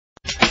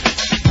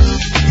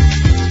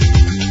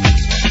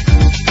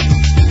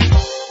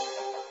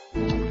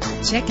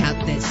Check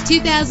out this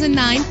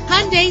 2009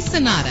 Hyundai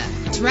Sonata.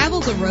 Travel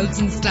the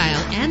roads in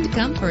style and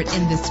comfort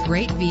in this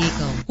great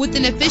vehicle with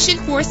an efficient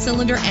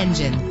 4-cylinder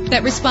engine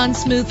that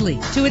responds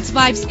smoothly to its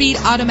 5-speed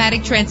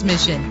automatic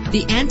transmission.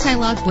 The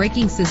anti-lock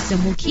braking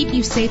system will keep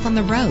you safe on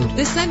the road.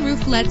 The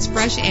sunroof lets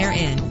fresh air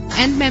in,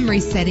 and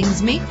memory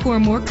settings make for a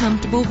more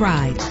comfortable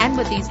ride. And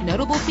with these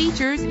notable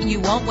features,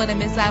 you won't want to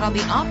miss out on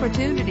the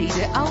opportunity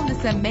to own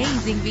this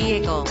amazing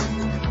vehicle.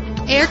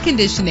 Air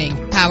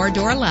conditioning, power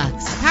door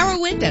locks, power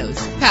windows,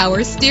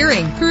 power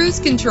steering, cruise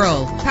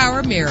control,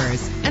 power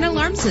mirrors, an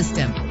alarm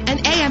system,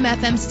 an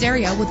AM/FM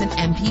stereo with an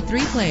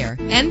MP3 player.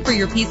 And for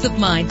your peace of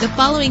mind, the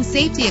following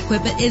safety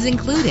equipment is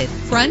included: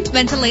 front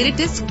ventilated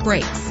disc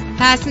brakes,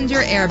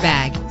 passenger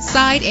airbag,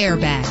 side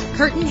airbag,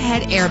 curtain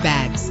head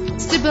airbags,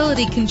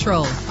 stability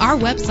control. Our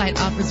website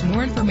offers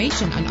more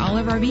information on all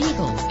of our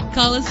vehicles.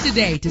 Call us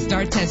today to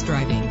start test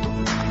driving.